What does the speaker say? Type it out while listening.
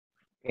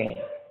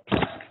Okay.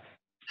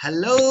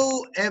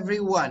 Hello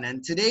everyone,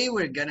 and today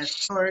we're gonna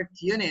start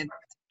unit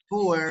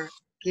 4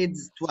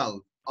 kids 12.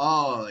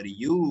 Are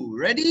you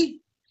ready?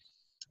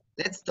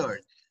 Let's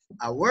start.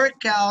 A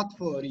workout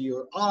for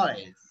your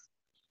eyes.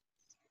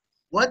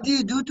 What do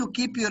you do to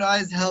keep your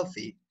eyes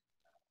healthy?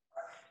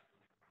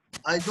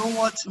 I don't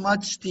watch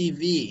much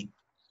TV.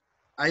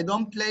 I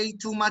don't play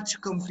too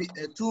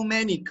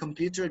many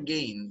computer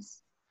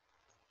games.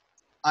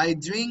 I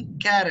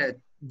drink carrot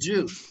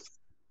juice.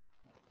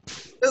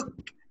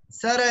 Look,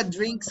 Sarah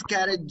drinks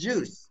carrot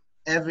juice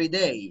every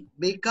day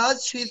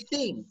because she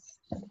thinks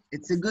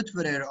it's good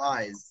for her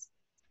eyes.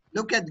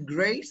 Look at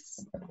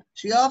Grace.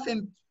 She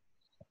often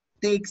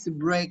takes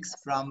breaks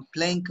from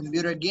playing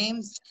computer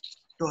games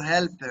to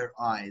help her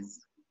eyes.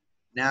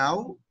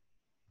 Now,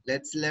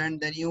 let's learn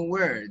the new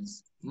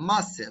words.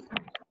 Muscle.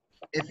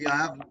 If you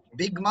have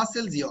big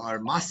muscles, you are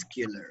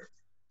muscular.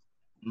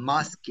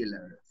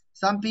 Muscular.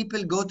 Some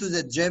people go to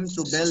the gym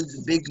to build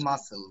big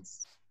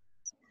muscles.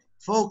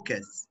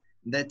 Focus.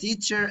 The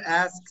teacher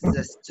asks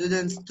the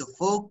students to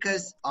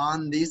focus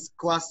on this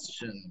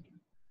question.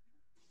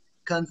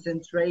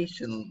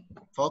 Concentration.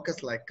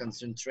 Focus like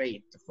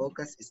concentrate. To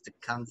focus is to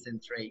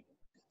concentrate.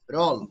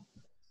 Roll.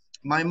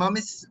 My mom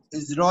is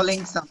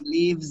rolling some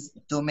leaves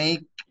to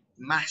make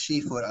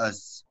mahshi for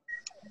us.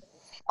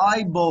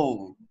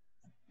 Eyeball.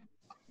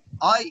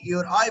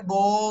 Your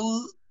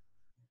eyeballs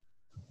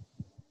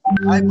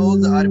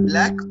are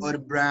black or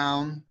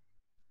brown?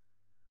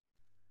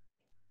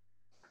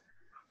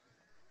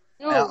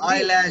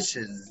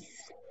 Eyelashes.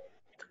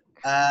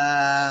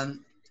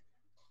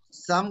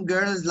 Some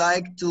girls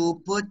like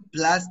to put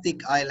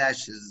plastic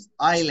eyelashes.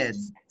 Eyelid.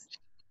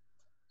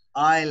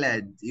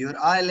 Eyelid. Your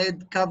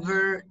eyelid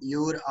cover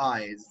your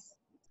eyes.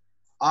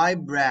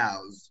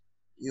 Eyebrows.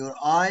 Your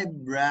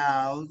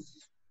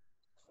eyebrows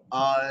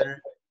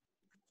are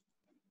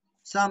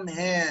some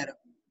hair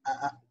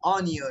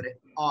on your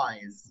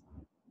eyes.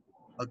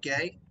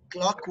 Okay?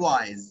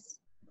 Clockwise.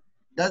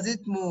 Does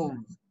it move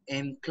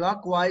in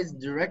clockwise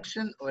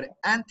direction or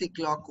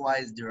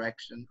anti-clockwise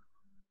direction?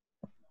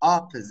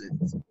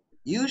 Opposite.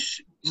 You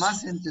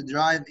mustn't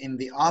drive in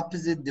the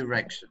opposite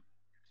direction.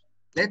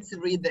 Let's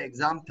read the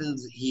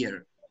examples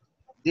here.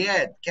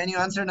 Dad, can you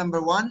answer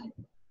number 1?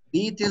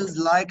 Beetles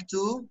like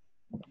to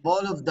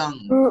ball of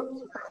dung.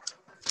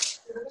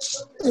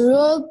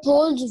 Roll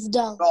balls of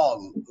dung.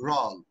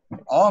 Roll.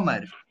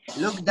 Omar,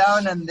 look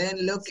down and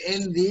then look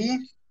in the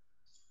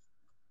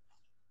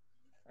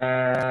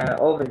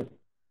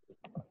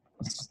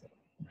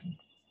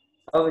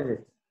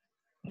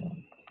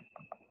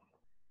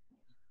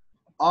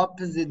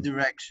opposite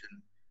direction.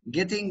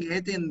 Getting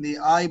hit in the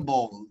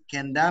eyeball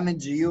can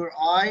damage your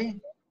eye.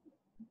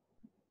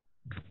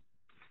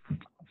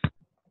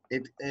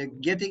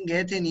 Getting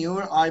hit in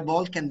your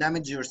eyeball can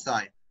damage your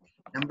sight.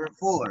 Number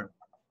 4,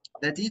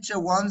 the teacher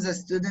wants the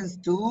students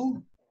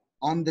to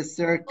on the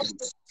circle.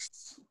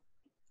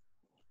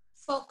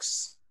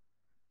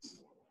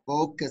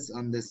 Focus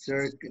on the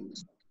circle.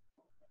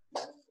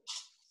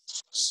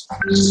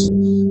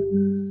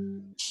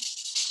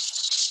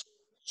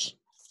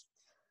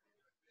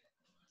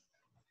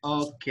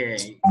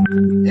 Okay.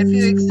 If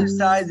you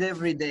exercise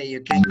every day,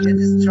 you can get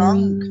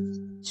strong.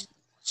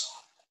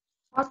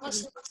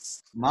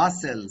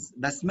 Muscles.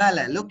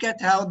 Basmala, look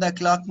at how the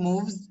clock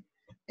moves.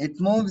 It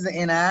moves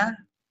in a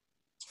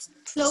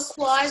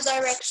Clockwise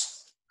direction.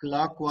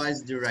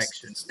 Clockwise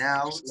direction.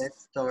 Now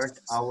let's start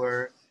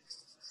our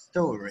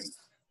story.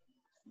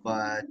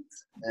 But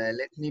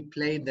let me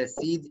play the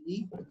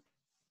CD.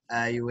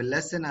 You will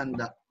listen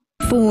and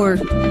 4.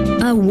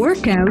 A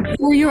workout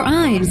for your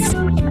eyes.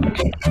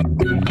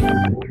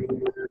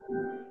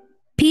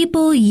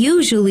 People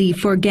usually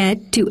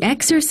forget to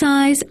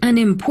exercise an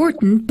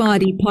important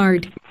body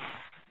part.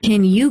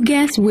 Can you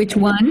guess which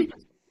one?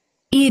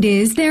 It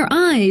is their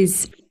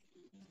eyes.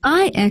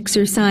 Eye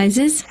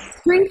exercises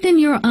strengthen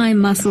your eye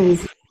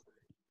muscles.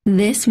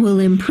 This will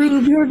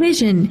improve your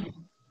vision.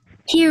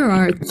 Here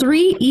are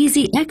 3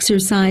 easy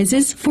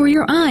exercises for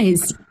your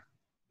eyes.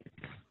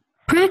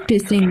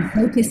 Practicing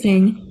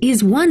focusing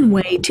is one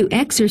way to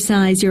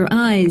exercise your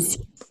eyes.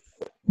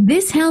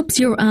 This helps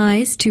your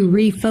eyes to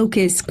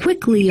refocus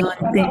quickly on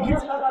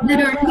things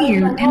that are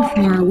near and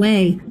far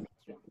away.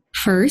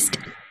 First,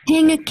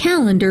 hang a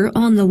calendar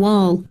on the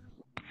wall.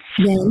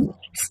 Then,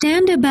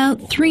 stand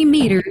about 3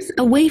 meters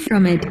away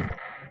from it.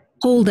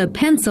 Hold a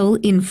pencil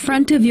in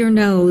front of your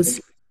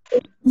nose.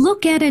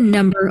 Look at a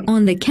number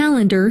on the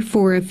calendar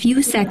for a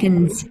few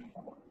seconds.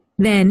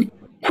 Then,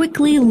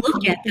 quickly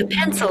look at the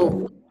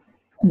pencil.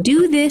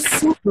 Do this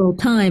several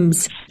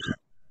times.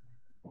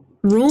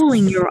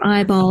 Rolling your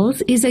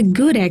eyeballs is a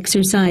good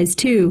exercise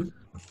too.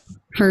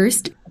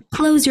 First,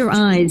 close your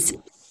eyes.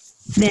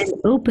 Then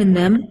open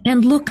them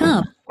and look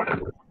up.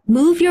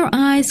 Move your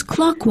eyes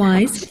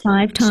clockwise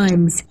 5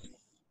 times.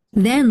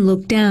 Then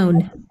look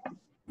down.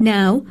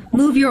 Now,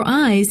 move your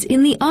eyes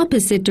in the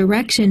opposite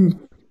direction.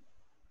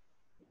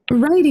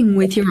 Writing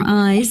with your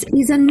eyes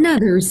is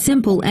another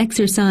simple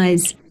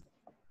exercise.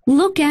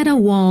 Look at a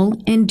wall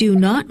and do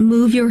not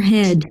move your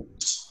head.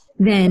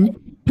 Then,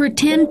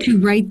 pretend to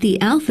write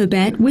the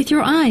alphabet with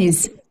your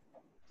eyes.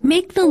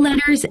 Make the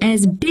letters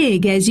as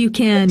big as you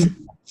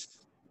can.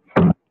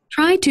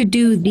 Try to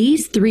do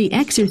these 3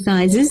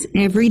 exercises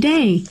every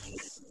day.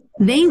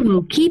 They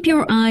will keep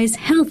your eyes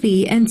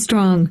healthy and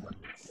strong.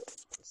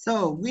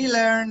 So we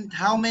learned,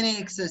 how many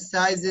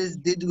exercises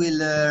did we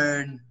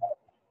learn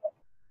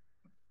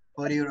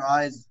for your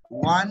eyes?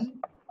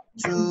 1,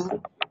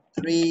 2,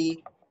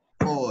 3,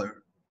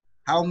 4.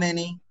 How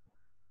many?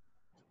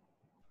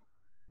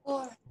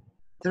 4.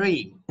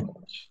 3.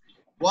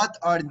 What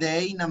are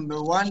they?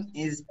 Number 1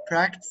 is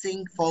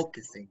practicing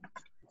focusing.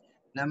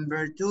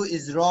 Number 2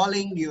 is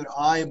rolling your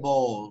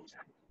eyeball.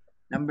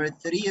 Number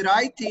 3,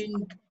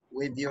 writing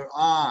with your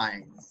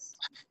eyes.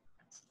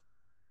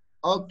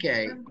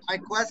 Okay, my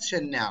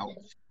question now.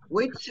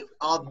 Which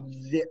of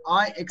the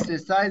eye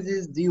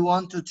exercises do you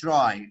want to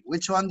try?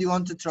 Which one do you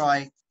want to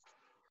try?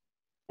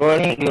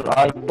 Rolling your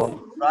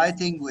eyeball.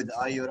 Writing with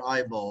your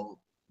eyeball.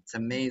 It's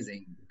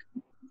amazing.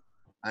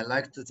 I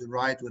like to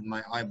write with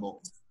my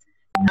eyeball.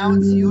 Now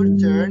it's your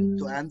turn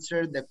to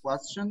answer the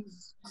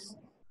questions.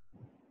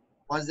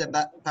 What's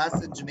the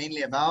passage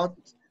mainly about?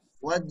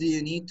 What do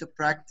you need to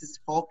practice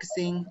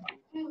focusing?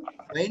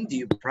 When do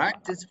you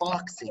practice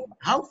focusing?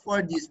 How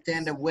far do you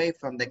stand away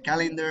from the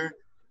calendar?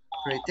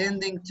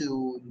 Pretending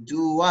to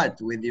do what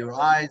with your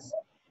eyes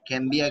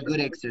can be a good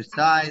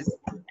exercise,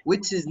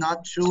 which is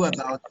not true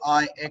about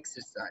eye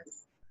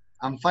exercise.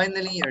 And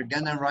finally, you're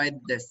gonna write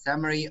the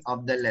summary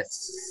of the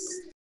list.